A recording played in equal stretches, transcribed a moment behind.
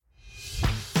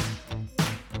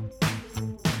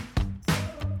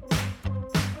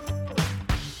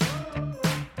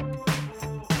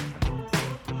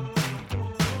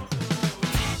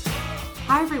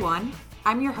everyone.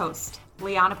 I'm your host,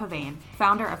 Liana Pavane,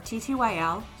 founder of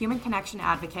TTYL, Human Connection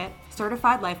Advocate,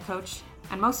 certified life coach,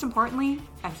 and most importantly,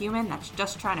 a human that's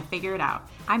just trying to figure it out.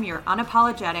 I'm your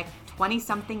unapologetic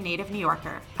 20-something native New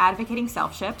Yorker, advocating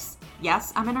self-ships.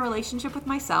 Yes, I'm in a relationship with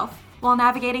myself while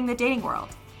navigating the dating world.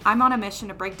 I'm on a mission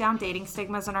to break down dating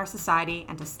stigmas in our society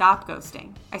and to stop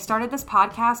ghosting. I started this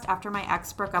podcast after my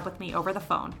ex broke up with me over the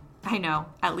phone. I know,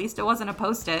 at least it wasn't a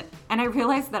post-it, and I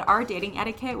realized that our dating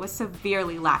etiquette was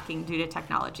severely lacking due to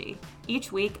technology.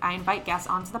 Each week, I invite guests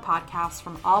onto the podcast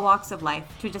from all walks of life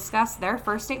to discuss their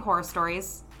first date horror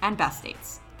stories and best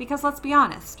dates. Because let's be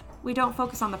honest, we don't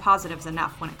focus on the positives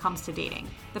enough when it comes to dating.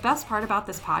 The best part about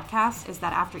this podcast is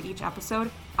that after each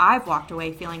episode, I've walked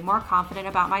away feeling more confident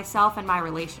about myself and my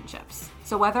relationships.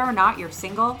 So whether or not you're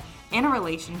single, in a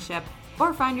relationship,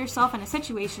 or find yourself in a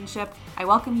situationship, I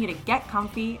welcome you to get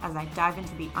comfy as I dive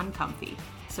into the uncomfy,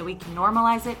 so we can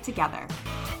normalize it together.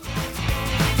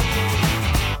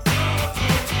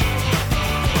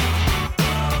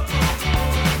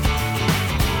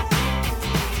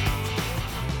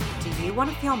 Do you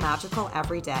want to feel magical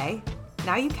every day?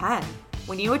 Now you can.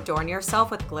 When you adorn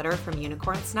yourself with glitter from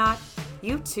Unicorn Snot,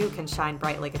 you too can shine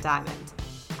bright like a diamond.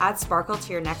 Add sparkle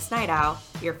to your next night out,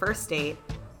 your first date,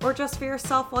 or just for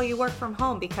yourself while you work from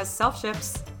home because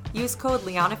self-ships. Use code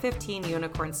Liana15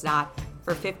 Unicorn Snot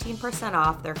for 15%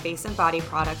 off their face and body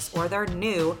products or their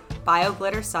new Bio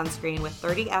Glitter sunscreen with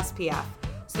 30 SPF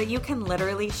so that you can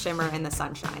literally shimmer in the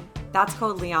sunshine. That's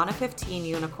code Liana15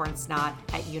 Unicorn Snot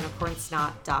at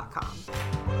unicornsnot.com.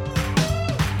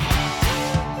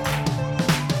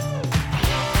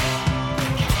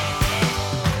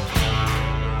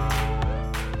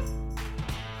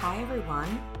 Hi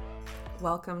everyone.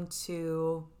 Welcome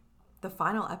to the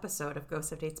final episode of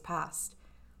Ghosts of Dates Past.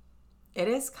 It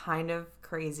is kind of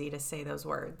crazy to say those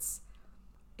words.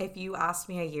 If you asked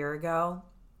me a year ago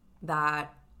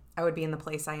that I would be in the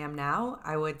place I am now,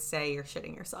 I would say you're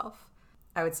shitting yourself.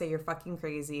 I would say you're fucking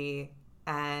crazy,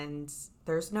 and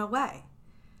there's no way.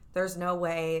 There's no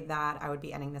way that I would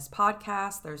be ending this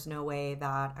podcast. There's no way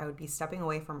that I would be stepping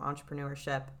away from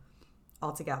entrepreneurship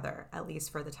altogether, at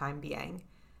least for the time being.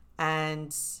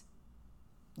 And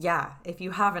yeah, if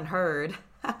you haven't heard,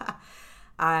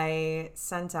 I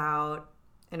sent out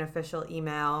an official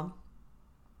email,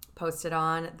 posted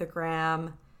on the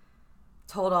gram,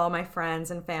 told all my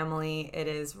friends and family it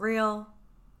is real.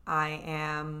 I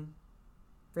am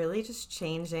really just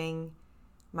changing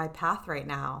my path right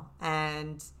now,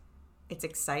 and it's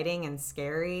exciting and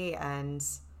scary, and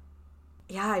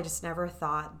yeah, I just never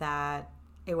thought that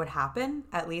it would happen,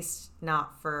 at least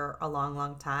not for a long,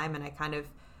 long time, and I kind of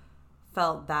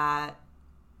felt that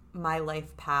my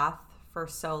life path for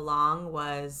so long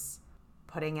was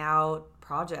putting out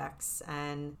projects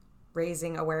and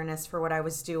raising awareness for what I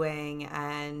was doing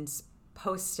and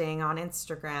posting on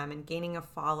Instagram and gaining a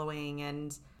following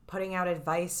and putting out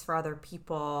advice for other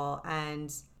people.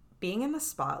 And being in the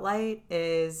spotlight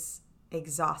is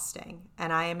exhausting.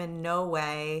 And I am in no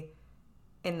way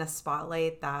in the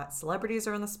spotlight that celebrities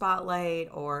are in the spotlight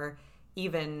or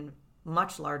even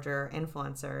much larger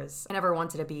influencers. I never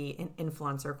wanted to be an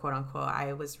influencer, quote unquote.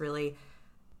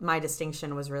 My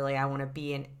distinction was really, I want to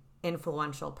be an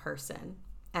influential person.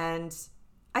 And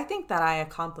I think that I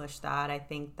accomplished that. I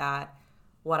think that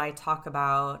what I talk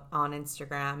about on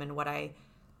Instagram and what I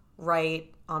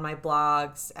write on my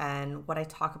blogs and what I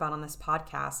talk about on this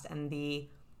podcast and the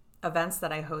events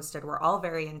that I hosted were all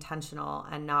very intentional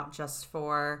and not just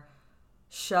for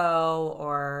show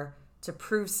or to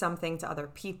prove something to other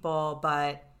people,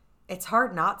 but it's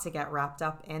hard not to get wrapped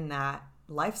up in that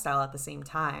lifestyle at the same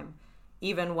time.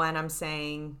 Even when I'm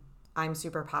saying I'm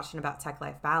super passionate about tech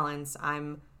life balance,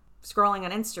 I'm scrolling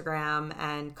on Instagram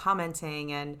and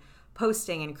commenting and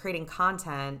posting and creating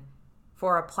content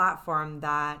for a platform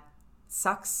that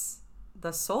sucks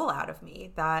the soul out of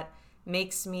me, that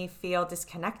makes me feel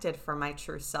disconnected from my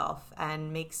true self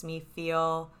and makes me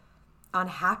feel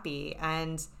unhappy.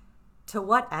 And to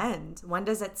what end? When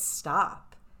does it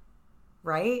stop?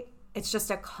 Right? It's just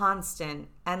a constant,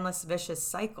 endless, vicious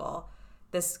cycle.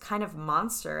 This kind of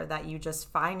monster that you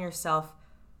just find yourself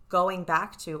going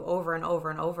back to over and over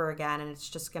and over again. And it's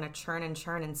just going to churn and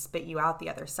churn and spit you out the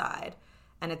other side.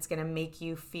 And it's going to make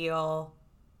you feel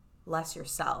less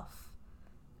yourself.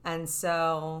 And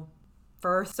so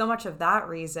for so much of that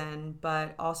reason,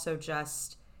 but also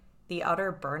just the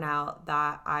utter burnout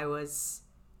that I was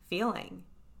feeling,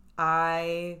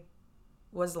 I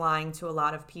was lying to a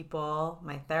lot of people,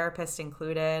 my therapist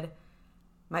included,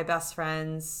 my best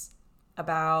friends,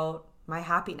 about my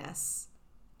happiness.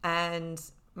 And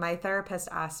my therapist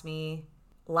asked me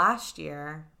last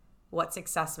year what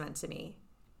success meant to me.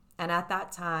 And at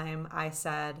that time, I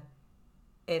said,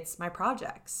 it's my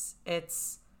projects.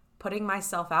 It's putting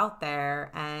myself out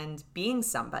there and being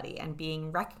somebody and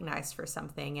being recognized for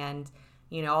something. And,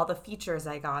 all the features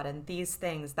I got and these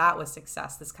things, that was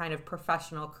success, this kind of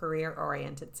professional,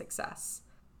 career-oriented success.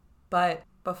 But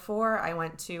before I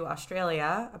went to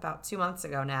Australia, about 2 months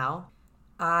ago now,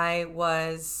 I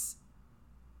was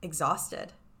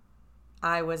exhausted.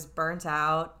 I was burnt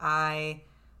out. I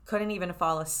couldn't even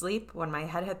fall asleep when my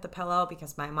head hit the pillow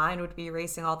because my mind would be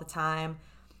racing all the time.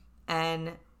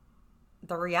 And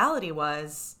the reality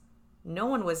was, no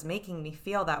one was making me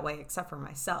feel that way except for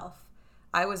myself.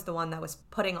 I was the one that was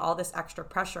putting all this extra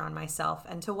pressure on myself.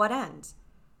 And to what end?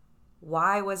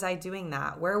 Why was I doing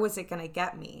that? Where was it going to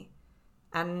get me?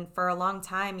 And for a long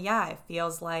time, it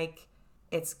feels like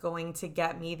it's going to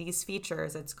get me these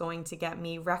features. It's going to get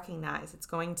me recognized. It's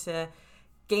going to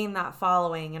gain that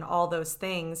following and all those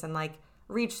things and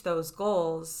reach those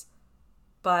goals.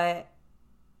 But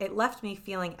it left me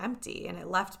feeling empty and it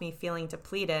left me feeling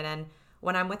depleted. And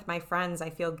when I'm with my friends, I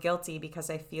feel guilty because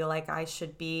I feel like I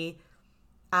should be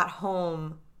at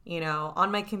home, on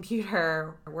my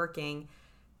computer working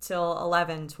till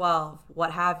 11, 12,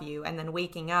 what have you, and then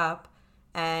waking up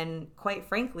and quite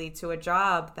frankly to a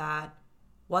job that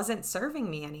wasn't serving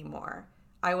me anymore.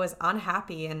 I was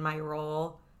unhappy in my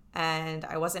role and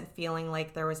I wasn't feeling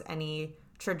like there was any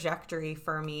trajectory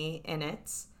for me in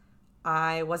it.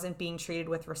 I wasn't being treated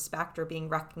with respect or being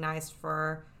recognized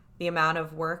for the amount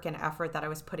of work and effort that I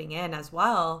was putting in as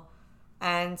well.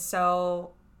 And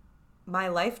so my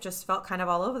life just felt kind of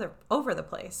all over the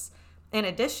place. In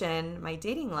addition, my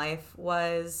dating life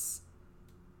was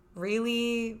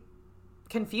really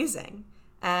confusing.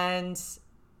 And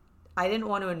I didn't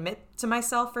want to admit to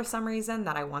myself for some reason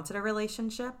that I wanted a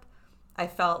relationship. I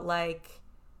felt like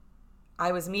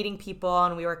I was meeting people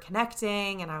and we were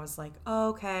connecting and I was like, oh,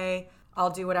 okay, I'll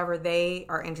do whatever they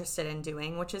are interested in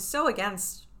doing, which is so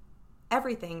against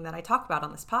everything that I talk about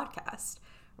on this podcast,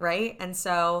 right? And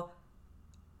so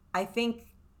I think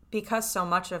because so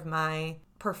much of my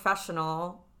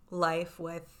professional life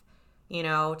with,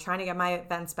 trying to get my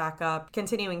events back up,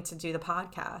 continuing to do the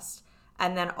podcast,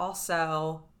 and then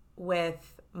also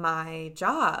with my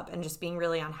job and just being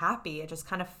really unhappy, it just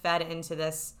kind of fed into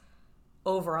this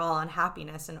overall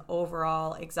unhappiness and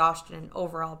overall exhaustion and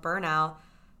overall burnout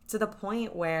to the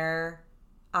point where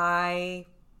I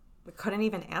couldn't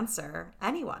even answer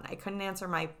anyone. I couldn't answer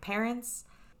my parents.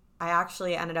 I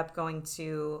actually ended up going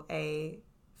to a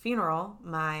funeral.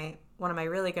 One of my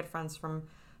really good friends from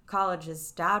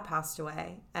college's dad passed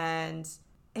away, and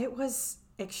it was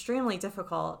extremely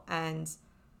difficult and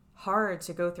hard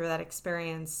to go through that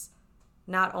experience,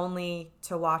 not only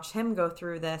to watch him go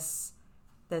through this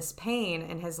pain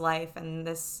in his life and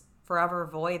this forever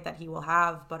void that he will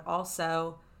have, but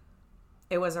also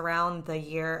it was around the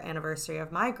year anniversary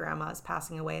of my grandma's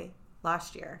passing away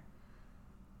last year.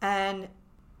 And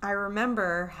I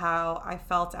remember how I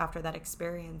felt after that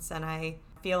experience, and I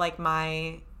feel like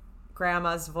my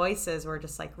grandma's voices were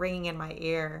just ringing in my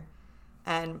ear.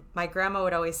 And my grandma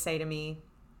would always say to me,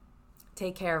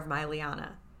 take care of my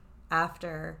Liana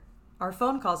after our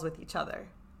phone calls with each other.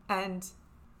 And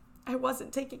I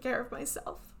wasn't taking care of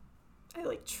myself.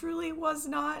 I truly was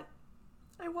not.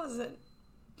 I wasn't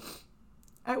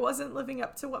living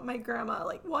up to what my grandma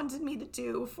wanted me to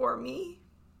do for me.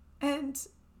 And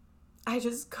I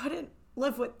just couldn't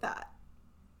live with that.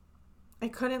 I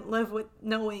couldn't live with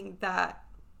knowing that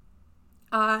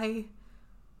I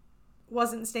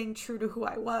wasn't staying true to who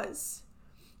I was.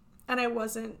 And I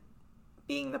wasn't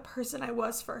being the person I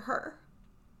was for her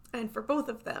and for both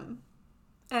of them.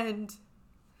 And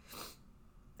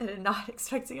I did not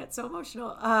expect to get so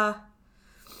emotional.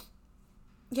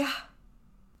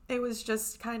 It was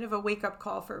just kind of a wake-up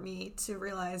call for me to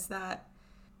realize that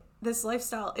this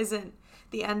lifestyle isn't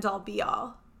the end-all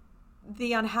be-all.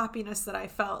 The unhappiness that I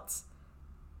felt,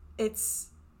 it's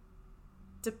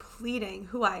depleting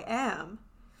who I am.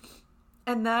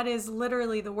 And that is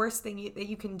literally the worst thing that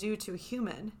you can do to a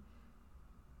human,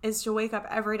 is to wake up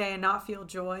every day and not feel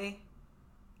joy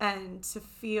and to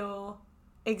feel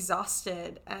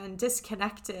exhausted and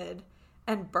disconnected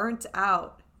and burnt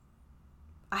out.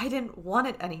 I didn't want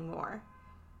it anymore.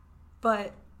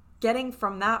 But getting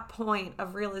from that point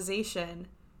of realization,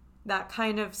 that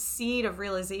kind of seed of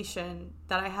realization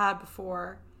that I had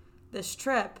before this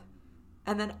trip,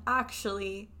 and then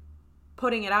actually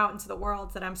putting it out into the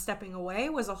world that I'm stepping away,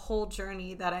 was a whole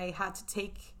journey that I had to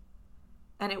take.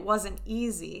 And it wasn't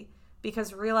easy,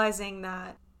 because realizing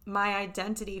that my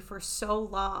identity for so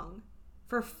long,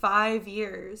 for 5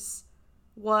 years,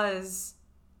 was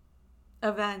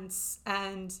events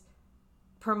and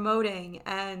promoting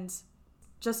and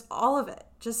just all of it,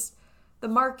 just the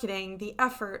marketing, the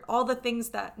effort, all the things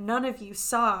that none of you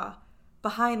saw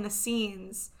behind the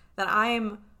scenes, that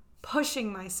I'm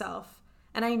pushing myself.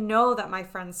 And I know that my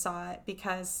friends saw it,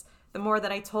 because the more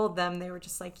that I told them, they were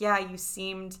just like, yeah, you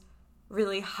seemed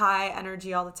really high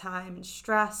energy all the time and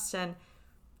stressed. And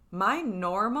my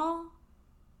normal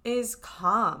is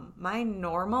calm. My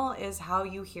normal is how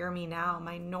you hear me now.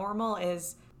 My normal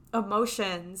is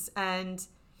emotions and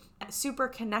super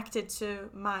connected to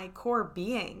my core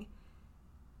being.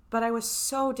 But I was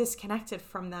so disconnected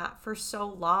from that for so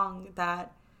long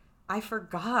that I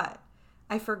forgot.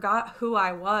 I forgot who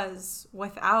I was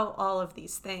without all of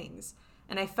these things.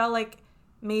 And I felt like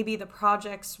maybe the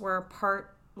projects were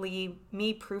partly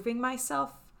me proving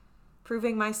myself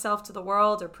to the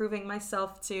world, or proving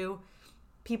myself to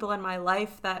people in my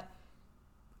life that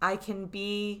I can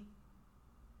be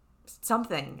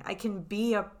something. I can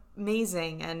be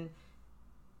amazing. And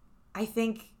I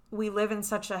think we live in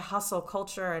such a hustle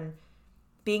culture, and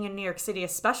being in New York City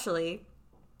especially,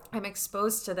 I'm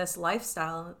exposed to this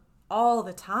lifestyle all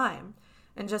the time,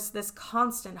 and just this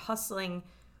constant hustling,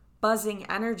 buzzing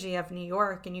energy of New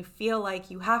York. And you feel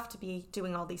like you have to be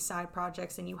doing all these side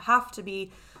projects, and you have to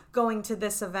be going to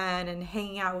this event and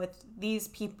hanging out with these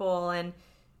people,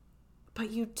 but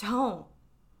you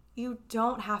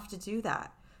don't have to do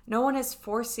that. No one is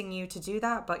forcing you to do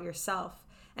that but yourself.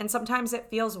 And sometimes it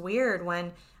feels weird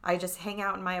when I just hang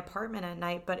out in my apartment at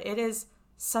night, but it is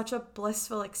such a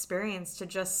blissful experience to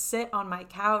just sit on my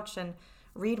couch and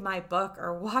read my book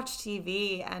or watch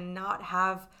TV and not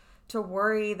have to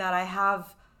worry that I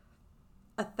have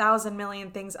 1,000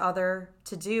 million things other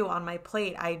to do on my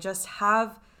plate. I just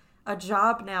have a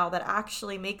job now that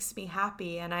actually makes me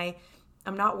happy, and I'm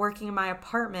not working in my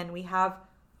apartment. We have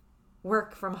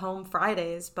work from home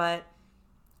Fridays, but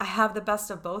I have the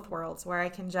best of both worlds, where I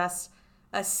can just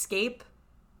escape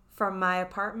from my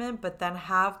apartment, but then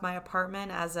have my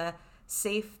apartment as a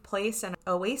safe place and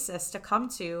oasis to come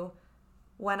to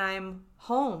when I'm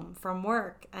home from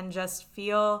work, and just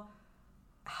feel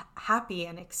happy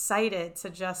and excited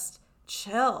to just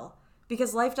chill.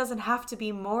 Because life doesn't have to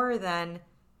be more than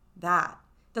that.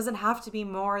 It doesn't have to be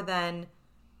more than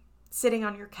sitting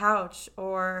on your couch,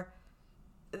 or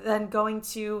then going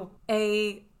to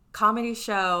a comedy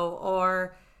show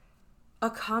or a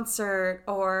concert,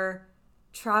 or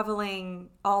traveling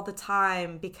all the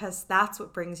time, because that's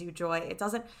what brings you joy. It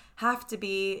doesn't have to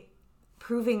be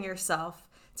proving yourself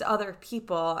to other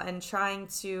people and trying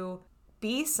to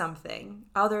be something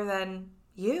other than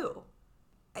you.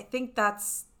 I think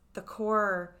that's the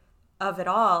core of it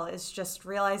all, is just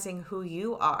realizing who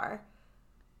you are,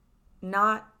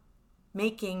 not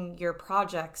making your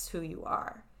projects who you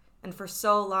are. And for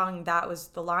so long, that was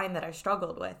the line that I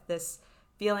struggled with, this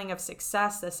feeling of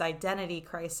success, this identity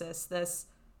crisis, this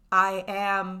I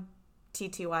am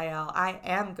TTYL, I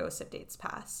am Ghost of Dates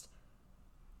Past.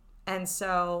 And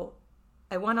so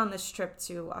I went on this trip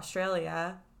to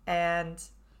Australia, and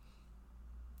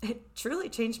it truly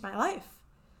changed my life,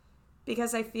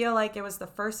 because I feel like it was the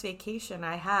first vacation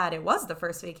I had. It was the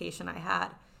first vacation I had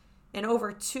in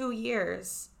over 2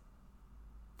 years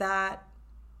that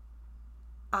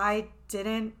I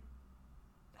didn't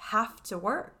have to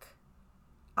work.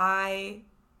 I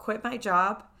quit my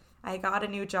job. I got a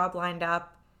new job lined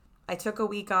up. I took a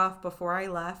week off before I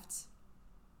left.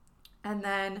 And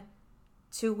then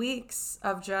 2 weeks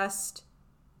of just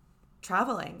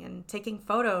traveling and taking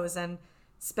photos and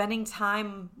spending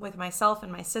time with myself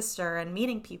and my sister and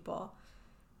meeting people.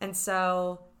 And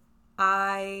so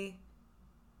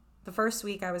the first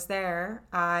week I was there,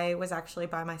 I was actually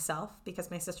by myself,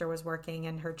 because my sister was working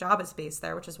and her job is based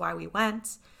there, which is why we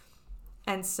went.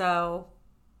 And so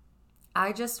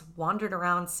I just wandered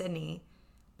around Sydney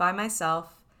by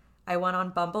myself. I went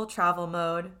on Bumble travel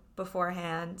mode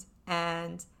beforehand,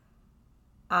 and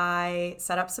I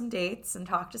set up some dates and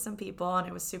talked to some people, and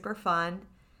it was super fun.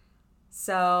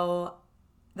 So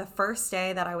the first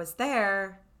day that I was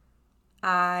there,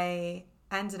 I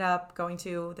ended up going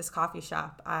to this coffee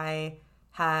shop. I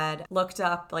had looked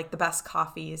up like the best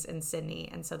coffees in Sydney,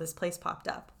 and so this place popped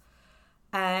up.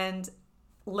 And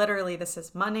literally, this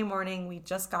is Monday morning. We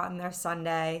just gotten there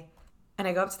Sunday, and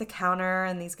I go up to the counter,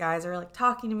 and these guys are like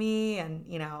talking to me, and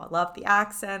I love the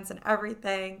accents and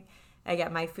everything. I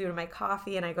get my food and my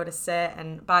coffee, and I go to sit.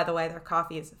 And by the way, their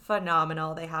coffee is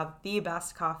phenomenal. They have the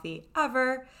best coffee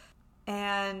ever.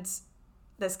 And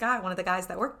this guy, one of the guys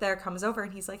that worked there, comes over,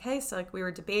 and he's like, hey, so like we were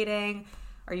debating,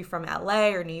 are you from LA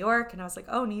or New York? And I was like,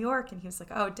 oh, New York. And he was like,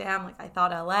 oh, damn, like I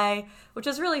thought LA, which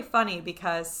is really funny,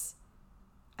 because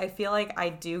I feel like I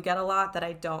do get a lot that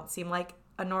I don't seem like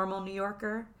a normal New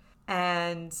Yorker.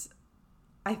 And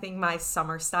I think my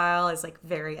summer style is like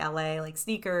very LA, like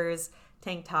sneakers,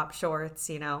 tank top, shorts,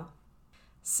 you know.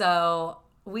 So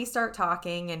we start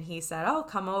talking and he said, oh,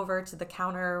 come over to the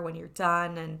counter when you're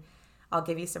done and I'll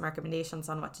give you some recommendations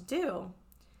on what to do.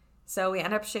 So we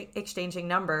end up exchanging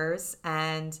numbers,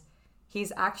 and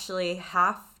he's actually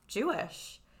half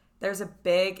Jewish. There's a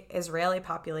big Israeli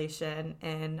population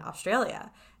in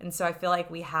Australia. And so I feel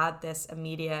like we had this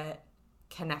immediate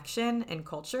connection in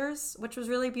cultures, which was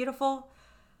really beautiful.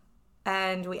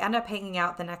 And we end up hanging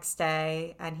out the next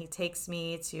day, and he takes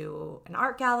me to an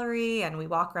art gallery, and we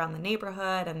walk around the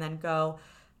neighborhood and then go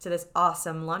to this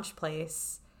awesome lunch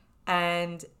place.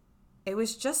 And it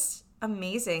was just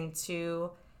amazing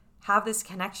to have this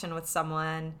connection with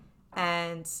someone,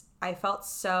 and I felt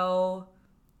so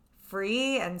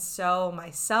free and so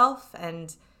myself,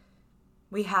 and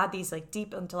we had these like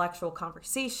deep intellectual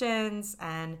conversations,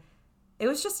 and it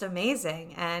was just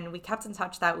amazing. And we kept in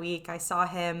touch that week. I saw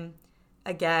him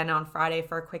again on Friday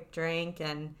for a quick drink,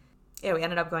 and we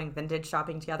ended up going vintage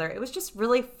shopping together. It was just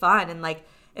really fun, and like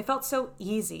it felt so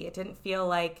easy. It didn't feel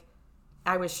like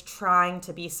I was trying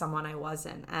to be someone I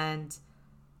wasn't, and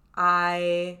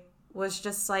I was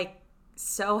just like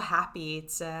so happy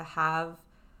to have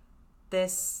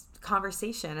this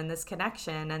conversation and this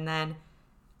connection. And then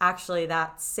actually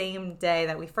that same day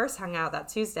that we first hung out, that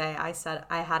Tuesday, I said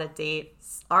I had a date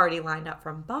already lined up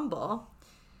from Bumble.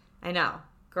 I know,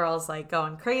 girls like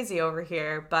going crazy over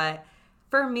here, but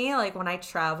for me, like when I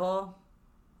travel,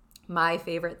 my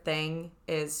favorite thing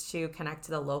is to connect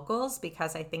to the locals,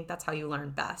 because I think that's how you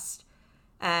learn best.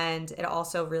 And it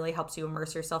also really helps you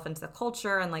immerse yourself into the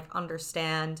culture and like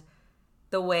understand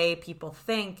the way people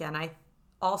think. And I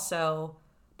also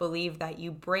believe that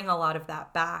you bring a lot of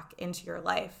that back into your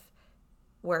life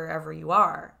wherever you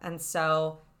are. And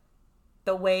so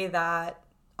the way that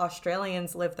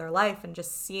Australians live their life and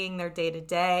just seeing their day to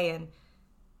day, and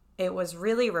it was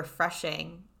really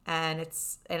refreshing. And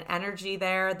it's an energy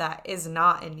there that is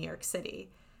not in New York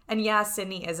City. And yeah,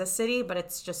 Sydney is a city, but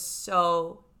it's just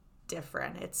so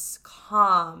different. It's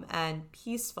calm and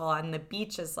peaceful, and the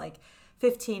beach is like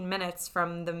 15 minutes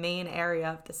from the main area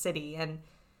of the city. And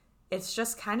it's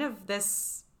just kind of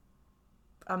this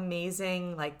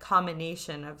amazing like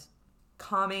combination of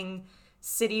calming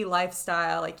city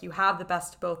lifestyle. Like you have the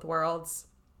best of both worlds.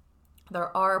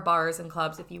 There are bars and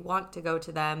clubs if you want to go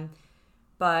to them,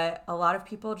 but a lot of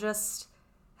people just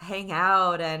hang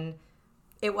out, and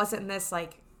it wasn't this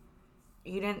like,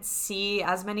 you didn't see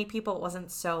as many people. It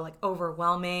wasn't so like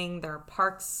overwhelming. There are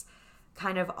parks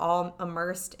kind of all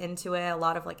immersed into it. A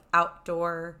lot of like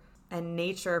outdoor and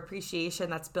nature appreciation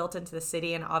that's built into the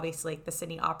city. And obviously like, the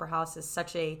Sydney Opera House is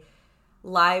such a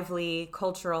lively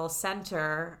cultural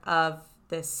center of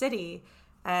this city.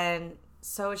 And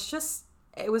so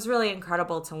it was really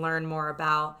incredible to learn more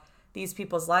about these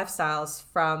people's lifestyles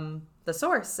from the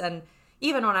source. And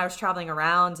even when I was traveling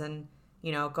around and,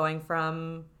 you know, going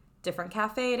from different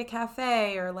cafe to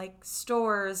cafe, or like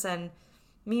stores and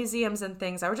museums and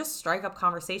things, I would just strike up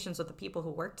conversations with the people who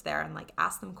worked there and like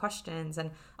ask them questions. And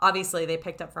obviously they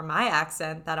picked up from my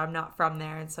accent that I'm not from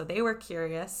there. And so they were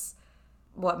curious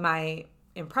what my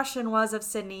impression was of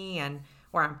Sydney and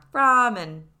where I'm from.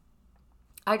 And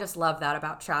I just love that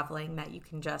about traveling, that you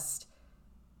can just,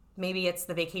 maybe it's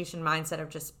the vacation mindset of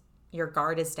just your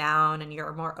guard is down and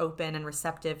you're more open and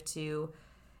receptive to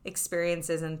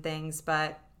experiences and things.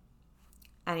 But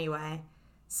anyway,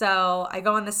 so I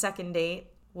go on the second date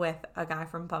with a guy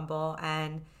from Bumble,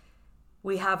 and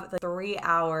we have the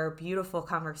 3-hour beautiful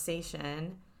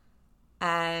conversation.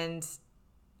 And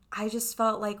I just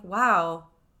felt like, wow,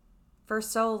 for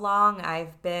so long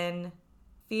I've been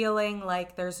feeling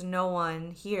like there's no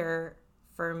one here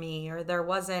for me, or there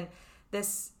wasn't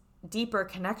this deeper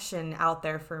connection out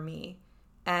there for me.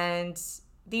 And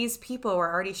these people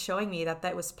were already showing me that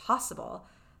that was possible,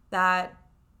 that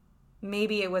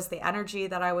maybe it was the energy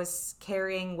that I was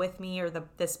carrying with me, or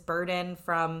this burden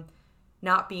from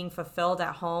not being fulfilled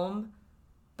at home.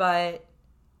 But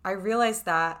I realized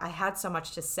that I had so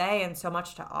much to say and so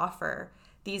much to offer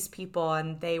these people.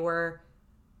 And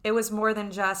it was more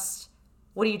than just,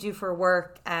 what do you do for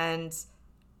work and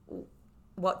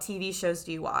what TV shows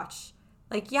do you watch?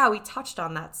 Like, yeah, we touched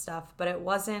on that stuff, but it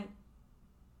wasn't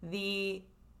the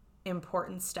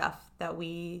important stuff that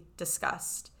we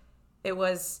discussed. It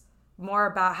was more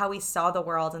about how we saw the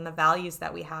world and the values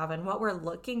that we have and what we're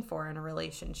looking for in a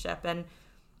relationship. And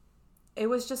it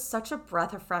was just such a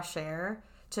breath of fresh air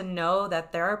to know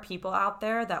that there are people out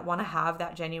there that want to have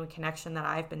that genuine connection that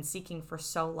I've been seeking for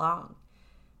so long.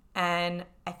 And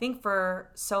I think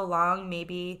for so long,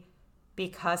 maybe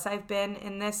because I've been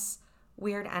in this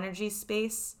weird energy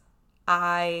space,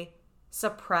 I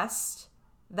suppressed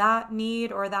that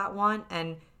need or that want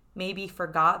and maybe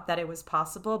forgot that it was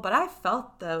possible. But I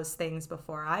felt those things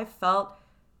before. I felt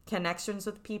connections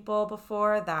with people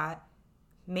before that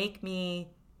make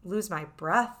me lose my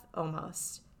breath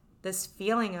almost. This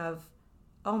feeling of,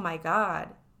 oh my God,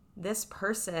 this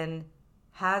person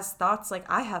has thoughts like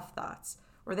I have thoughts,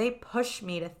 or they push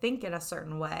me to think in a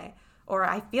certain way, or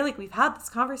I feel like we've had this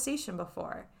conversation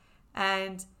before.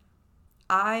 And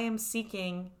I am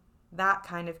seeking that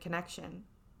kind of connection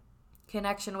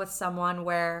with someone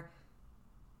where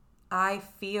I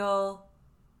feel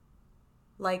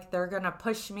like they're going to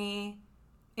push me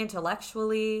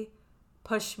intellectually,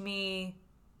 push me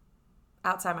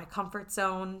outside my comfort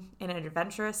zone in an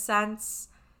adventurous sense,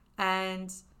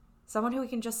 and someone who we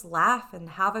can just laugh and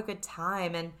have a good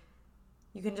time, and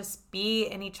you can just be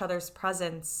in each other's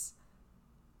presence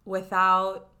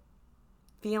without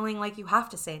feeling like you have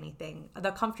to say anything.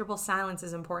 The comfortable silence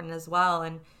is important as well,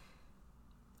 and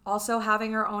also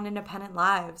having our own independent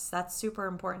lives. That's super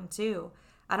important too.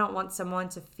 I don't want someone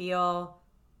to feel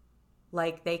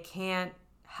like they can't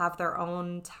have their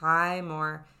own time,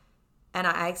 and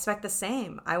I expect the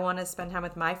same. I want to spend time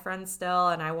with my friends still,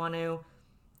 and I want to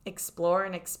explore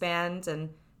and expand, and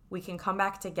we can come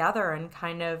back together and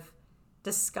kind of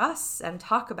discuss and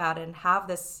talk about it and have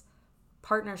this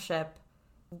partnership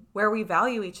where we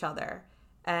value each other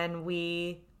and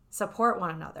we support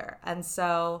one another. And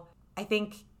so I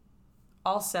think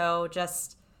also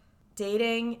just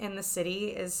dating in the city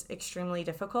is extremely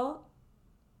difficult,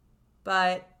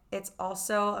 but it's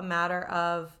also a matter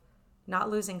of not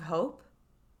losing hope.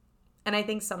 And I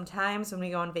think sometimes when we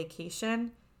go on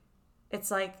vacation,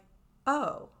 it's like,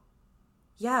 oh,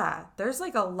 yeah, there's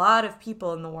like a lot of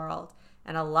people in the world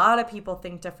and a lot of people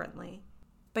think differently.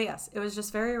 But yes, it was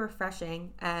just very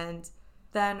refreshing. And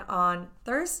then on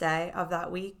Thursday of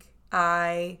that week,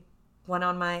 I went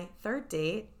on my third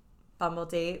date, Bumble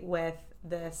date, with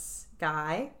this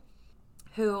guy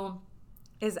who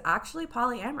is actually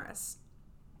polyamorous.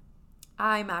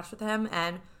 I matched with him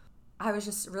and I was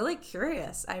just really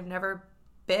curious. I've never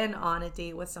been on a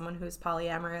date with someone who's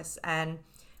polyamorous, and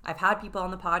I've had people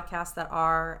on the podcast that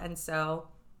are, and so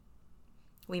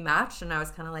we matched and I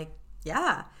was kind of like,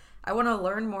 yeah, I want to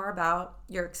learn more about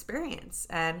your experience.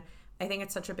 And I think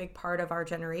it's such a big part of our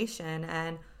generation,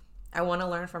 and I want to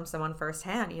learn from someone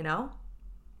firsthand, you know?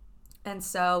 And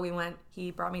so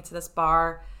he brought me to this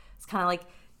bar. It's kind of like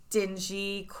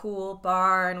dingy, cool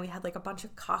bar, and we had like a bunch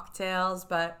of cocktails,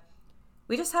 but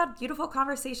we just had beautiful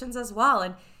conversations as well.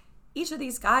 And each of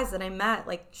these guys that I met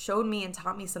like showed me and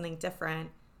taught me something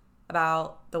different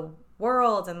about the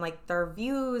world and like their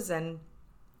views and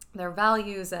their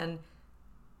values. And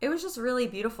it was just really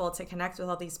beautiful to connect with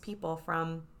all these people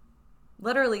from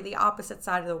literally the opposite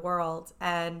side of the world,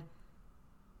 and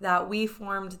that we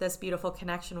formed this beautiful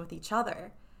connection with each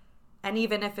other. And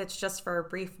even if it's just for a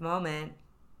brief moment,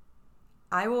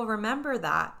 I will remember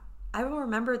that. I will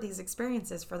remember these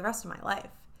experiences for the rest of my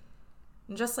life.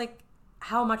 And just like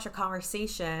how much a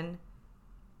conversation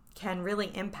can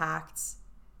really impact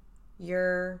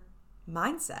your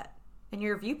mindset and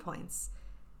your viewpoints.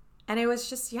 And it was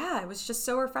just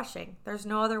so refreshing. There's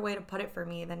no other way to put it for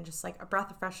me than just like a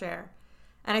breath of fresh air.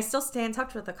 And I still stay in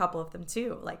touch with a couple of them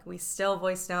too. Like we still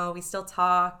voice note, we still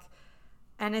talk.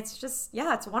 And it's just,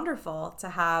 it's wonderful to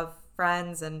have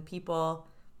friends and people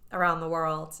around the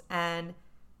world. And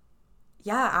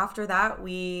after that,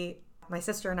 my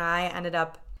sister and I ended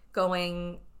up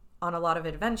going on a lot of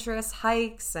adventurous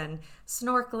hikes and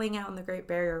snorkeling out in the Great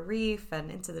Barrier Reef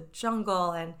and into the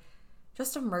jungle and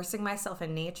just immersing myself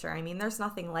in nature. I mean, there's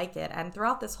nothing like it. And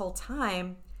throughout this whole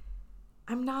time,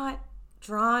 I'm not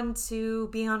drawn to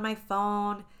being on my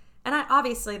phone. And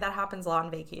obviously that happens a lot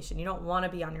on vacation. You don't want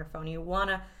to be on your phone. You want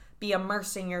to be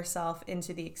immersing yourself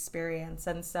into the experience.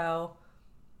 And so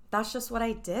that's just what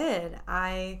I did.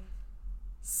 I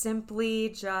simply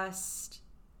just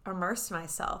immersed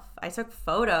myself. I took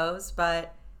photos,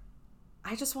 but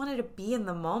I just wanted to be in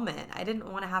the moment. I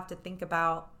didn't want to have to think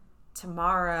about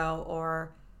tomorrow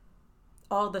or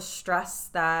all the stress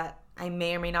that I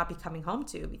may or may not be coming home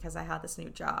to because I had this new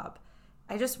job.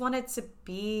 I just wanted to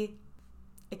be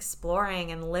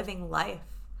exploring and living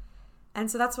life. And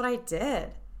so that's what I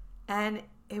did. And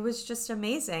it was just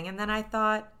amazing. And then I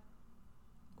thought,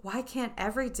 why can't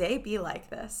every day be like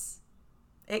this?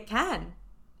 It can.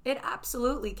 It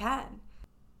absolutely can.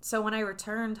 So when I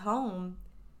returned home,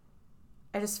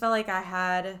 I just felt like I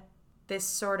had this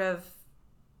sort of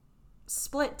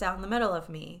split down the middle of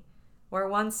me, where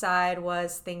one side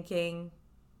was thinking,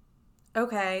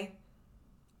 okay,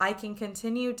 I can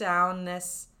continue down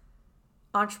this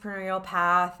entrepreneurial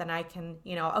path and I can,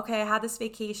 okay, I had this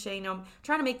vacation, I'm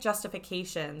trying to make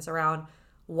justifications around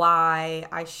why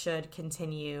I should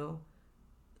continue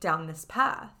down this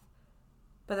path.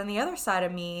 But then the other side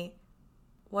of me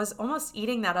was almost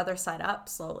eating that other side up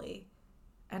slowly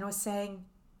and was saying,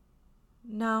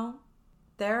 no,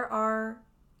 there are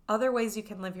other ways you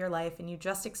can live your life and you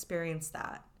just experienced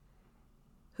that.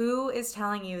 Who is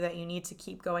telling you that you need to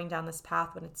keep going down this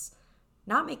path when it's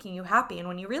not making you happy? And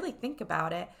when you really think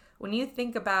about it, when you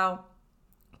think about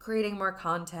creating more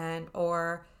content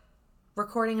or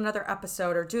recording another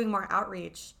episode or doing more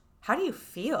outreach, how do you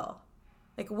feel?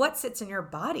 Like, what sits in your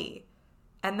body?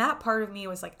 And that part of me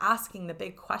was like asking the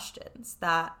big questions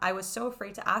that I was so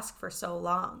afraid to ask for so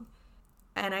long.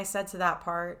 And I said to that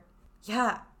part,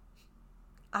 yeah,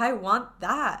 I want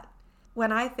that.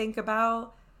 When I think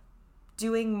about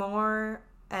doing more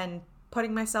and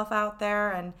putting myself out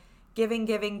there and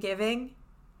giving,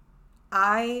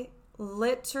 I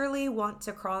literally want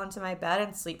to crawl into my bed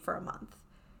and sleep for a month.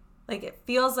 Like, it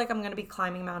feels like I'm going to be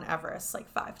climbing Mount Everest like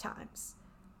 5 times.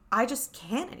 I just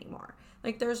can't anymore.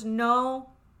 Like, there's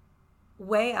no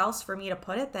way else for me to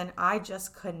put it than I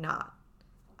just could not.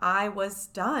 I was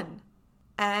done.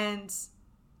 And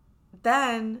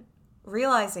then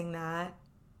realizing that,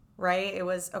 right, it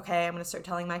was, okay, I'm going to start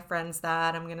telling my friends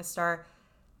that, I'm going to start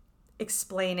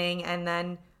explaining, and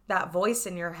then that voice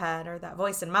in your head, or that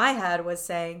voice in my head, was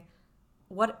saying,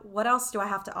 what else do I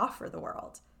have to offer the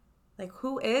world? Like,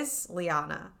 who is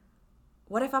Liana?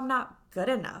 What if I'm not good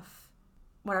enough?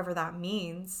 Whatever that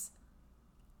means.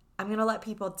 I'm going to let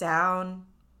people down.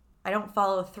 I don't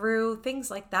follow through.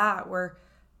 Things like that were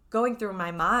going through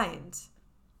my mind.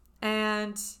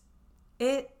 And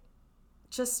it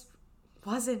just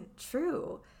wasn't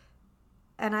true.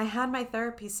 And I had my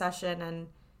therapy session and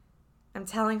I'm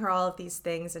telling her all of these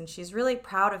things and she's really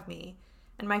proud of me.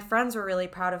 And my friends were really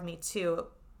proud of me too,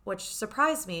 which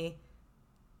surprised me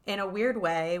in a weird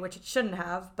way, which it shouldn't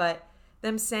have, but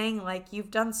them saying like, you've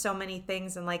done so many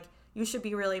things and like, you should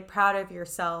be really proud of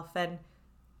yourself. And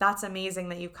that's amazing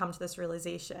that you've come to this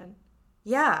realization.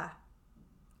 Yeah.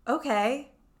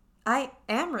 Okay. I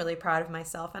am really proud of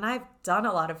myself and I've done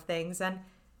a lot of things and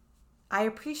I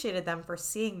appreciated them for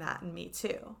seeing that in me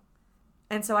too.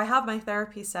 And so I have my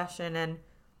therapy session and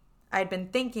I'd been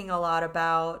thinking a lot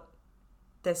about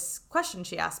this question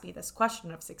she asked me, this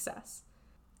question of success.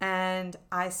 And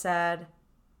I said,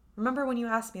 remember when you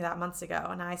asked me that months ago?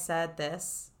 And I said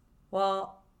this,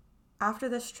 well, after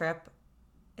this trip,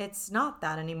 it's not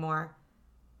that anymore.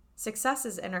 Success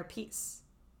is inner peace.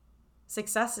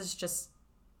 Success is just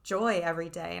joy every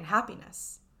day and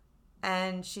happiness.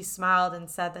 And she smiled and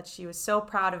said that she was so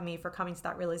proud of me for coming to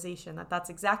that realization that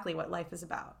that's exactly what life is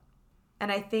about.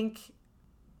 And I think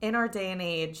in our day and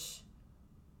age,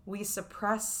 we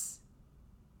suppress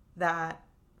that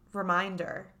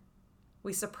reminder.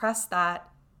 We suppress that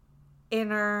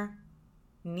inner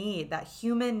need, that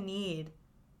human need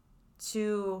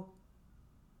to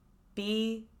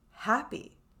be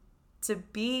happy, to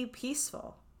be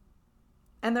peaceful.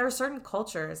 And there are certain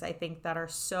cultures, I think, that are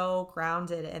so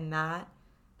grounded in that.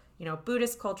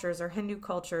 Buddhist cultures or Hindu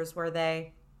cultures where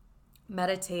they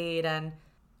meditate. And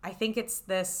I think it's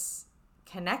this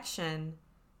connection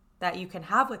that you can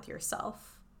have with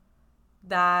yourself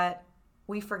that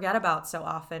we forget about so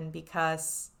often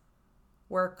because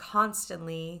we're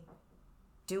constantly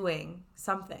doing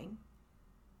something.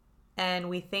 And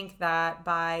we think that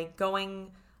by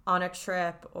going on a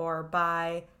trip or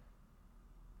by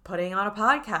putting on a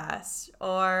podcast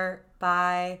or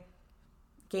by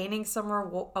gaining some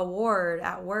award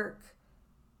at work,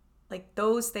 like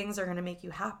those things are going to make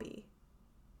you happy,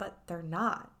 but they're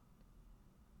not.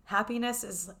 Happiness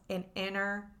is an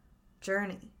inner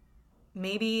journey.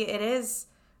 Maybe it is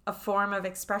a form of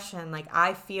expression. Like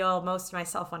I feel most of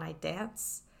myself when I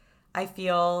dance. I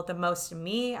feel the most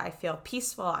me. I feel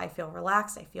peaceful. I feel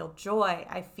relaxed. I feel joy.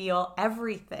 I feel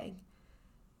everything.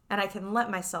 And I can let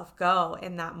myself go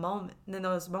in that moment, in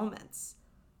those moments.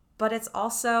 But it's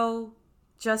also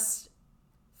just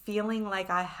feeling like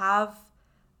I have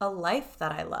a life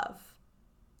that I love.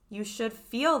 You should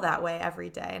feel that way every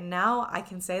day. And now I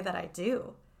can say that I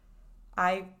do.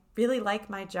 I really like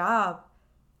my job.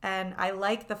 And I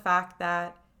like the fact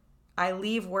that I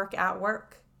leave work at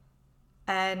work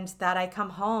and that I come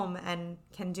home and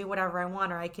can do whatever I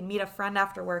want, or I can meet a friend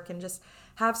after work and just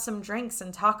have some drinks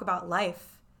and talk about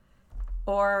life.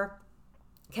 Or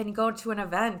can go to an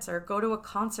event or go to a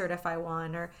concert if I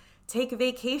want, or take a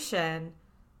vacation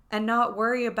and not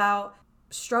worry about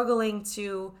struggling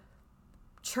to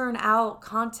churn out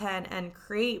content and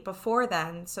create before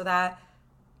then so that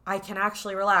I can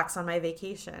actually relax on my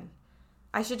vacation.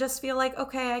 I should just feel like,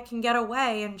 okay, I can get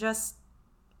away and just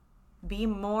be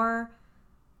more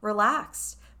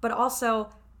relaxed, but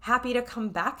also happy to come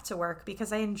back to work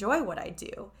because I enjoy what I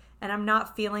do. And I'm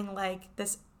not feeling like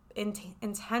this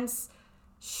intense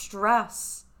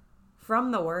stress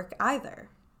from the work either.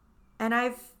 And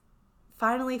I've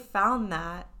finally found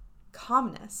that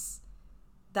calmness,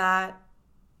 that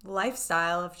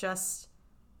lifestyle of just,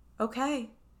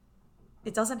 okay,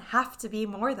 it doesn't have to be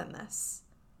more than this.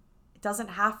 It doesn't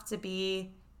have to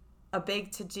be a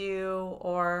big to-do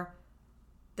or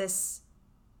this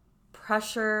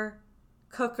pressure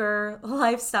cooker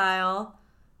lifestyle.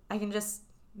 I can just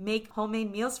make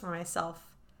homemade meals for myself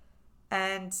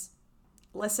and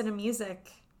listen to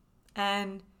music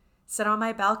and sit on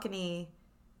my balcony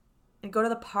and go to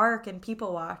the park and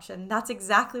people watch. And that's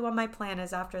exactly what my plan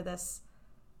is after this.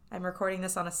 I'm recording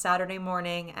this on a Saturday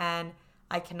morning and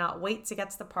I cannot wait to get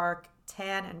to the park,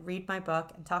 tan, and read my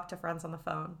book and talk to friends on the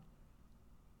phone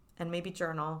and maybe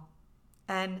journal.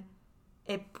 And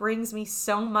it brings me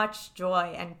so much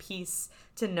joy and peace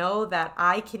to know that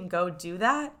I can go do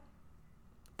that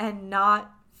and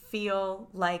not feel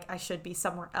like I should be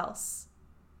somewhere else.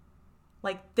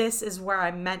 Like, this is where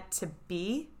I'm meant to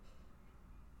be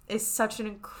is such an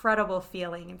incredible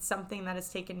feeling. It's something that has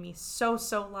taken me so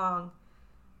long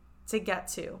to get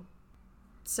to.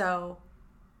 So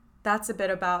that's a bit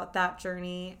about that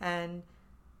journey and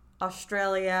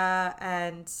Australia.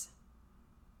 And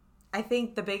I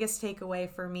think the biggest takeaway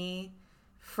for me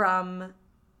from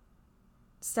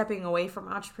stepping away from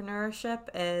entrepreneurship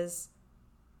is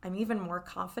I'm even more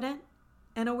confident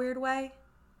in a weird way.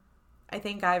 I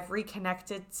think I've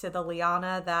reconnected to the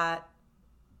Liana that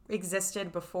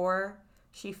existed before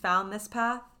she found this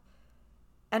path.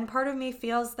 And part of me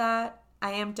feels that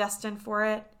I am destined for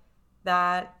it,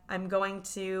 that I'm going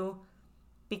to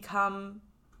become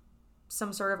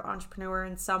some sort of entrepreneur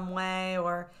in some way,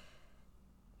 or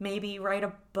maybe write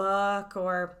a book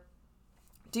or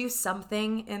do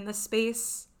something in the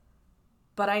space.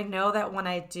 But I know that when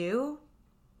I do,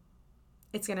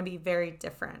 it's going to be very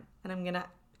different and I'm going to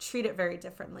treat it very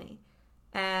differently.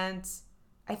 And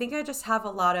I think I just have a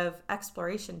lot of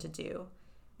exploration to do.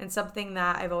 And something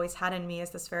that I've always had in me is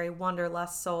this very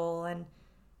wanderlust soul. And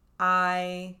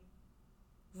I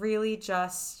really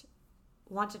just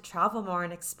want to travel more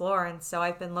and explore. And so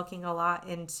I've been looking a lot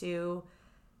into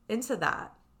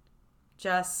that.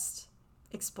 Just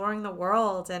exploring the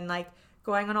world and like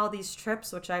going on all these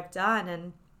trips, which I've done.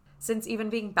 And since even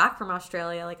being back from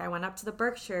Australia, like I went up to the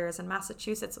Berkshires and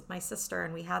Massachusetts with my sister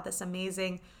and we had this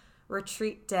amazing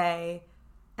retreat day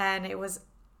and it was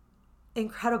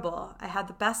incredible. I had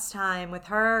the best time with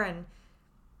her and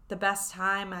the best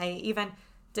time. I even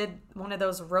did one of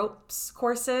those ropes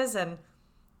courses and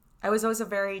I was always a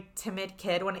very timid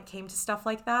kid when it came to stuff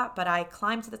like that, but I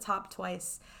climbed to the top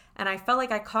twice and I felt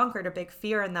like I conquered a big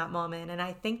fear in that moment. And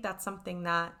I think that's something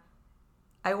that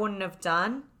I wouldn't have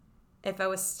done if I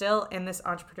was still in this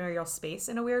entrepreneurial space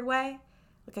in a weird way.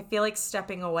 Like I feel like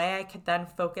stepping away, I could then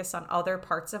focus on other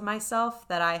parts of myself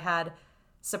that I had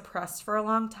suppressed for a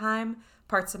long time,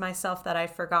 parts of myself that I'd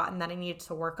forgotten that I needed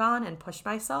to work on and push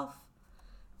myself,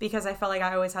 because I felt like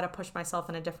I always had to push myself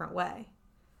in a different way.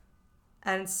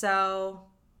 And so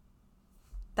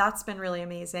that's been really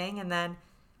amazing. And then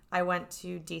I went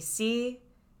to DC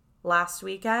last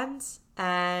weekend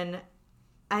and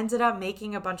ended up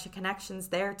making a bunch of connections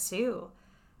there too.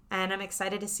 And I'm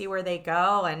excited to see where they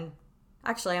go. And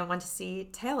actually, I went to see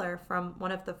Taylor from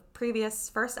one of the previous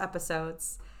first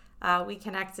episodes. We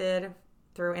connected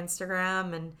through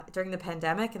Instagram and during the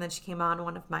pandemic, and then she came on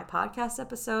one of my podcast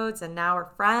episodes, and now we're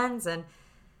friends. And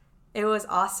it was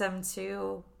awesome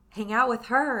to hang out with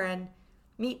her and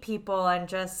meet people, and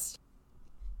just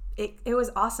it was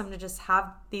awesome to just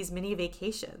have these mini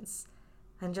vacations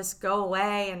and just go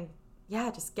away and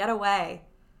just get away.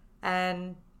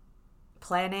 And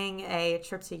planning a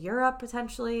trip to Europe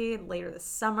potentially later this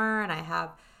summer, and I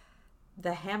have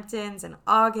the Hamptons in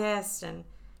August, and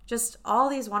just all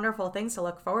these wonderful things to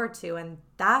look forward to. And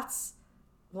that's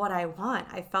what I want.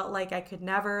 I felt like I could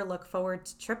never look forward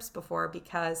to trips before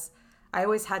because I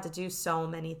always had to do so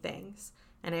many things,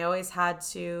 and I always had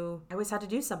to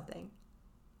do something,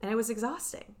 and it was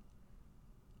exhausting.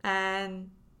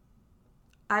 And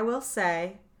I will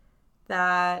say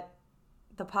that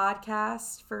the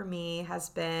podcast for me has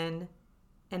been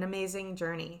an amazing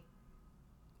journey.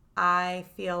 I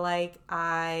feel like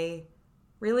I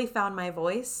really found my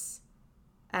voice,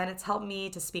 and it's helped me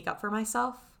to speak up for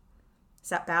myself,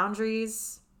 set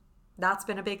boundaries. That's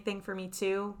been a big thing for me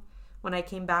too. When I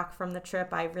came back from the trip,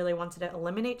 I really wanted to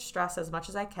eliminate stress as much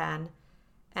as I can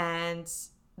And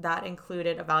that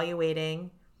included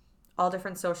evaluating all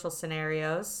different social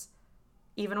scenarios,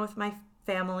 even with my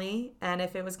family. And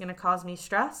if it was going to cause me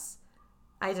stress,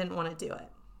 I didn't want to do it.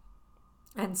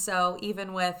 And so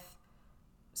even with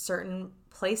certain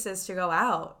places to go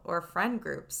out or friend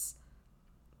groups,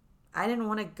 I didn't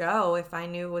want to go if I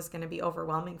knew it was going to be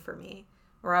overwhelming for me,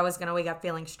 or I was going to wake up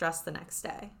feeling stressed the next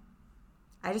day.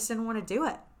 I just didn't want to do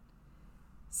it.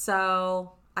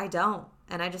 So I don't.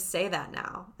 And I just say that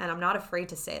now. And I'm not afraid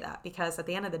to say that, because at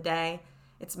the end of the day,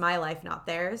 it's my life, not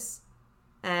theirs.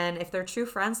 And if they're true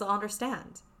friends, they'll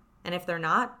understand. And if they're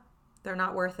not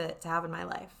worth it to have in my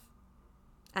life.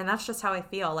 And that's just how I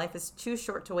feel. Life is too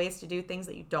short to waste to do things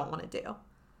that you don't want to do.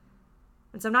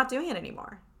 And so I'm not doing it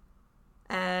anymore.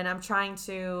 And I'm trying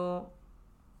to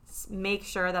make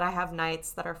sure that I have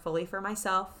nights that are fully for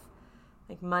myself,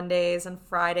 like Mondays and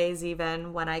Fridays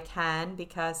even when I can,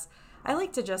 because I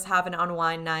like to just have an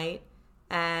unwind night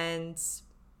and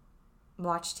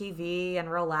watch TV and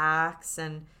relax.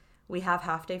 And we have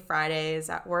half day Fridays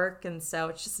at work. And so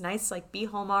it's just nice to like be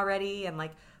home already and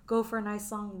like go for a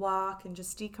nice long walk and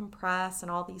just decompress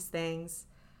and all these things.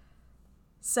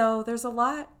 So there's a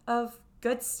lot of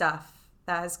good stuff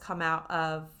that has come out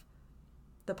of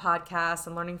the podcast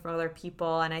and learning from other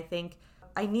people. And I think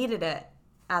I needed it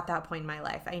at that point in my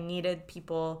life. I needed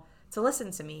people to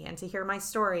listen to me and to hear my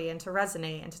story and to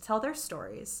resonate and to tell their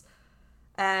stories.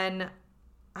 And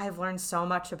I've learned so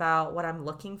much about what I'm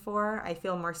looking for. I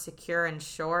feel more secure and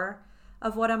sure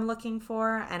of what I'm looking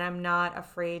for. And I'm not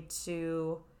afraid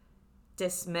to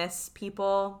dismiss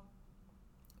people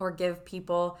or give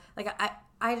people, like,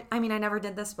 I mean, I never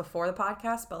did this before the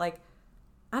podcast, but like,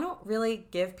 I don't really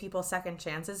give people second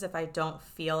chances if I don't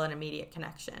feel an immediate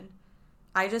connection.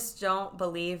 I just don't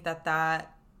believe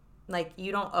that like,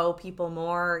 you don't owe people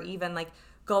more, or even like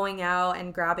going out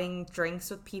and grabbing drinks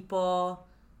with people.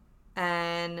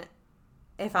 And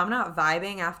if I'm not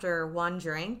vibing after one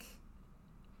drink,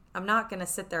 I'm not going to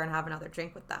sit there and have another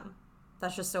drink with them.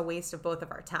 That's just a waste of both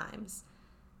of our times.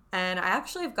 And I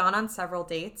actually have gone on several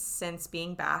dates since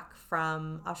being back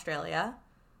from Australia,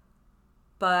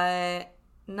 but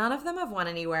none of them have went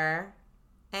anywhere.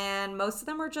 And most of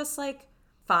them were just like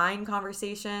fine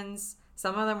conversations.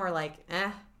 Some of them were like,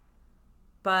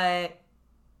 but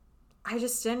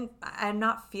I'm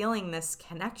not feeling this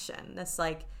connection, this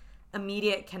like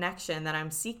immediate connection that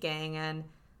I'm seeking. And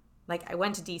like, I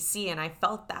went to DC and I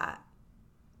felt that,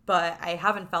 but I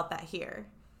haven't felt that here.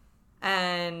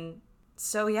 And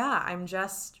so, yeah, I'm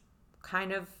just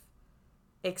kind of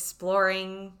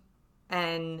exploring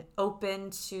and open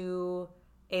to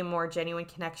a more genuine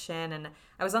connection. And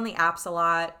I was on the apps a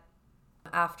lot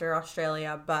after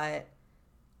Australia, but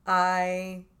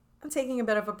I'm taking a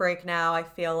bit of a break now. I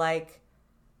feel like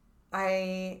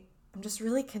I'm just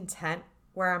really content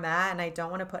where I'm at, and I don't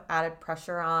want to put added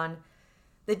pressure on.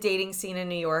 The dating scene in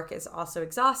New York is also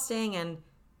exhausting, and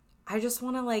I just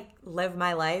want to like live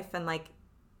my life and like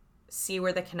see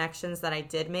where the connections that I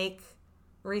did make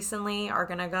recently are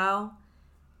gonna go.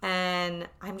 And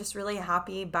I'm just really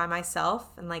happy by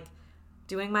myself and like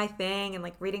doing my thing and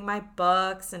like reading my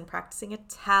books and practicing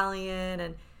Italian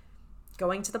and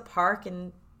going to the park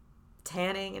and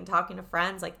tanning and talking to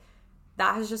friends. Like,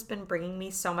 that has just been bringing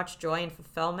me so much joy and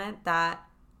fulfillment that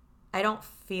I don't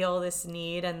feel this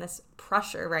need and this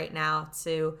pressure right now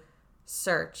to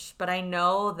search. But I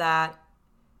know that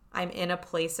I'm in a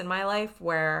place in my life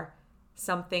where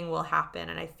something will happen.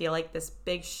 And I feel like this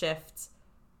big shift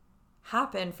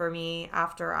happened for me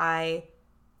after I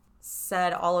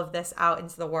said all of this out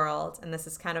into the world. And this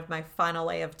is kind of my final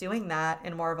way of doing that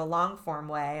in more of a long form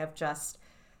way of just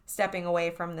stepping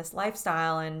away from this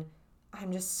lifestyle. And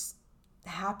I'm just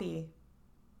happy.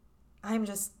 I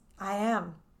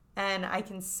am. And I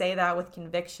can say that with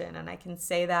conviction. And I can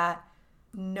say that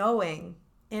knowing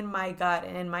in my gut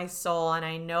and in my soul. And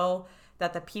I know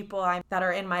that the people that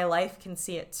are in my life can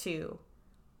see it too.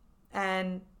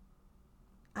 And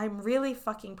I'm really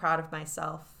fucking proud of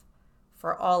myself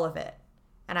for all of it.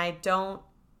 And I don't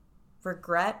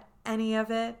regret any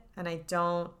of it. And I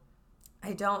don't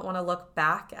want to look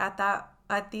back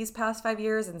at these past 5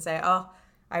 years and say, oh,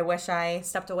 I wish I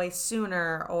stepped away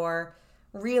sooner or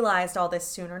realized all this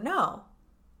sooner. No.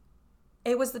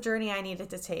 It was the journey I needed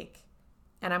to take.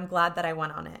 And I'm glad that I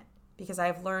went on it, because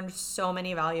I've learned so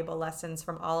many valuable lessons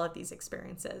from all of these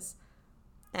experiences.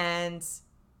 And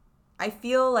I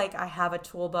feel like I have a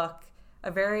toolbook,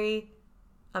 a very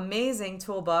amazing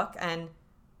toolbook, and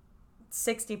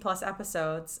 60 plus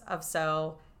episodes of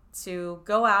so to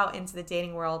go out into the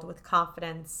dating world with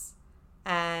confidence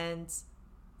and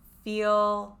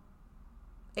feel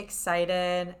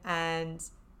excited and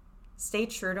stay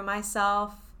true to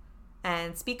myself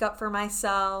and speak up for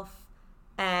myself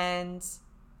and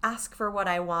ask for what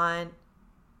I want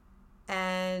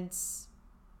and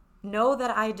know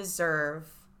that I deserve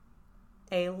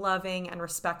a loving and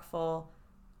respectful,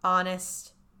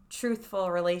 honest,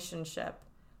 truthful relationship,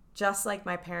 just like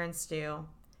my parents do,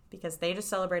 because they just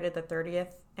celebrated the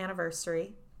 30th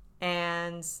anniversary,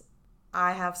 and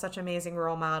I have such amazing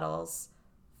role models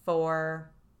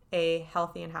for a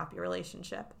healthy and happy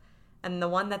relationship. And the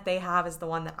one that they have is the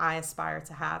one that I aspire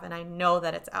to have, and I know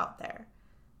that it's out there.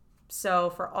 So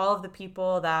for all of the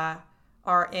people that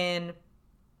are in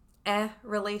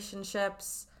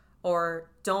relationships or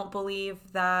don't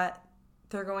believe that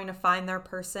they're going to find their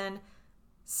person,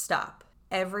 stop.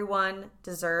 Everyone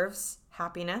deserves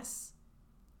happiness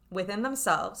within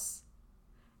themselves.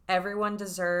 Everyone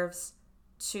deserves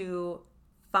to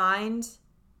find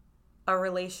a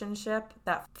relationship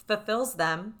that fulfills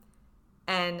them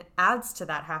and adds to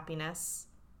that happiness,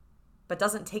 but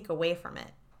doesn't take away from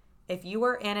it. If you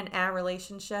are in an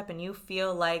relationship and you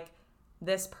feel like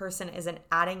this person isn't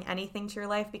adding anything to your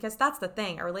life, because that's the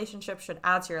thing, a relationship should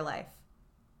add to your life,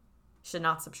 should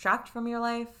not subtract from your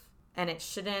life, and it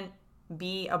shouldn't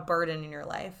be a burden in your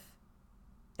life.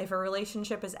 If a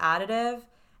relationship is additive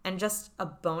and just a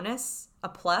bonus, a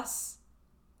plus,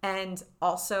 and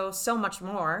also so much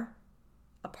more,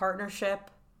 a partnership,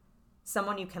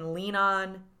 someone you can lean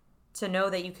on, to know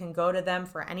that you can go to them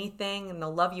for anything and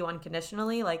they'll love you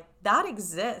unconditionally, like that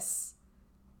exists.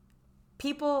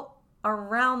 People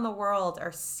around the world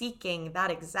are seeking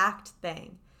that exact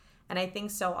thing. And I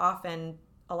think so often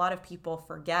a lot of people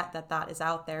forget that that is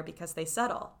out there because they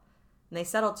settle. And they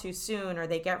settle too soon, or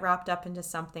they get wrapped up into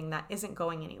something that isn't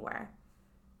going anywhere.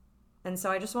 And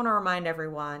so I just want to remind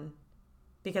everyone,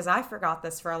 because I forgot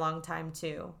this for a long time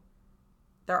too,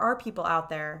 there are people out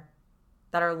there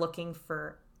that are looking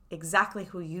for exactly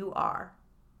who you are.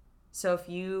 So if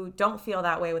you don't feel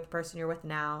that way with the person you're with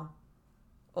now,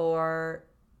 or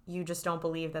you just don't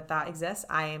believe that that exists,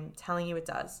 I am telling you it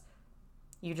does.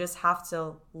 You just have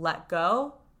to let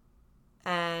go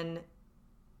and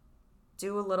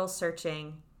do a little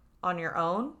searching on your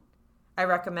own. I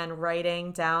recommend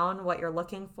writing down what you're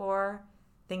looking for.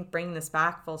 I think bringing this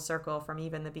back full circle from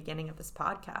even the beginning of this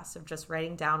podcast of just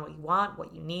writing down what you want,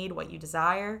 what you need, what you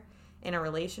desire in a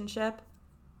relationship.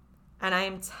 And I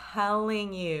am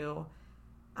telling you,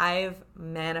 I've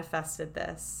manifested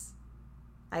this.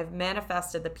 I've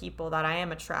manifested the people that I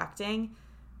am attracting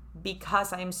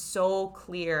because I'm so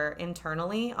clear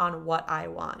internally on what I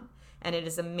want. And it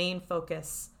is a main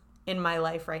focus in my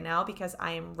life right now because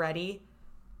I am ready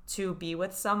to be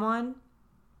with someone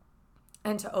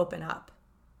and to open up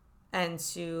and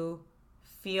to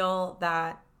feel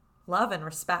that love and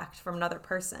respect from another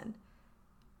person,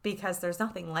 because there's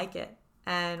nothing like it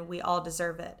and we all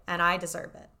deserve it and I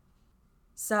deserve it.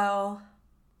 So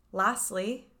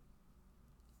lastly,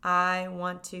 I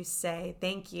want to say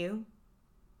thank you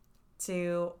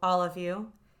to all of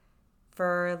you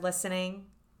for listening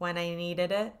when I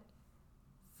needed it,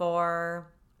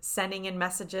 for sending in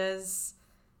messages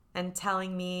and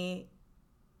telling me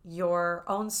your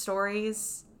own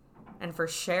stories, and for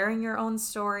sharing your own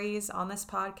stories on this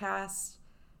podcast,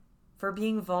 for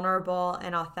being vulnerable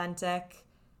and authentic,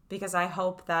 because I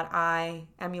hope that I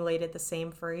emulated the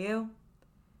same for you,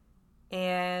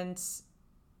 and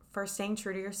for staying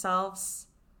true to yourselves,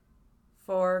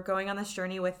 for going on this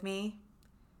journey with me.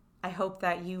 I hope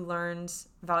that you learned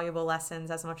valuable lessons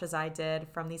as much as I did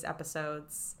from these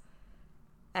episodes.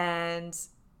 And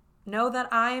know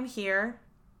that I am here,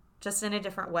 just in a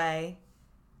different way.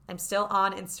 I'm still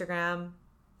on Instagram,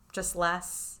 just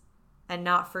less, and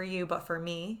not for you, but for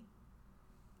me.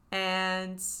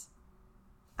 And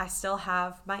I still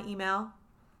have my email.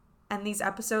 And these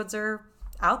episodes are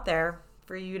out there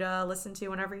for you to listen to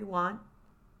whenever you want.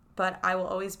 But I will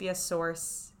always be a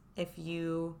source if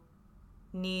you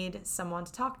need someone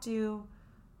to talk to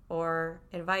or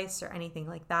advice or anything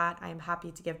like that. I am happy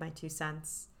to give my 2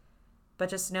 cents. But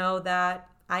just know that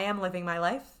I am living my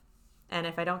life. And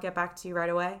if I don't get back to you right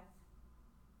away,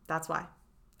 that's why.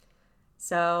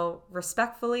 So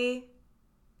respectfully,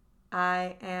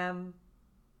 I am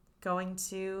going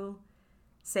to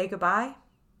say goodbye.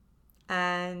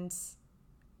 And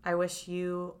I wish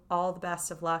you all the best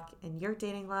of luck in your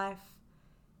dating life.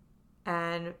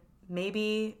 And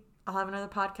maybe I'll have another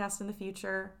podcast in the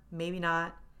future, maybe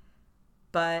not.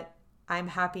 But I'm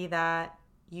happy that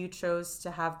you chose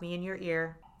to have me in your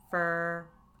ear for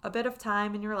a bit of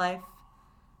time in your life.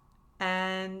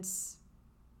 And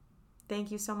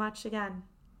thank you so much again.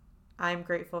 I'm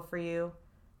grateful for you.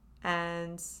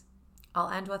 And I'll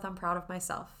end with I'm proud of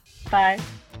myself. Bye.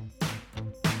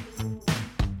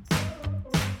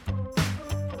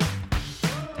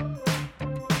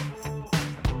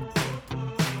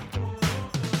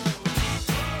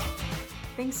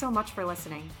 Thanks so much for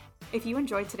listening. If you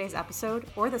enjoyed today's episode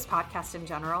or this podcast in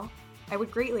general, I would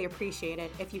greatly appreciate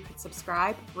it if you could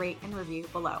subscribe, rate, and review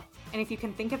below. And if you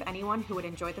can think of anyone who would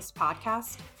enjoy this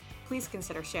podcast, please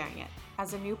consider sharing it.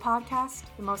 As a new podcast,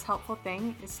 the most helpful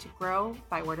thing is to grow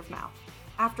by word of mouth.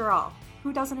 After all,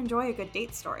 who doesn't enjoy a good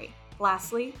date story?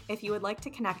 Lastly, if you would like to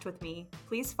connect with me,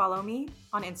 please follow me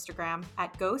on Instagram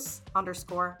at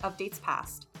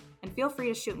ghosts_of_datespast. And feel free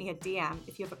to shoot me a DM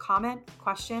if you have a comment,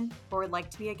 question, or would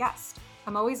like to be a guest.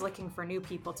 I'm always looking for new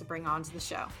people to bring onto the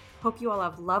show. Hope you all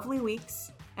have lovely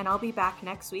weeks, and I'll be back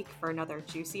next week for another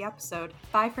juicy episode.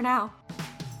 Bye for now.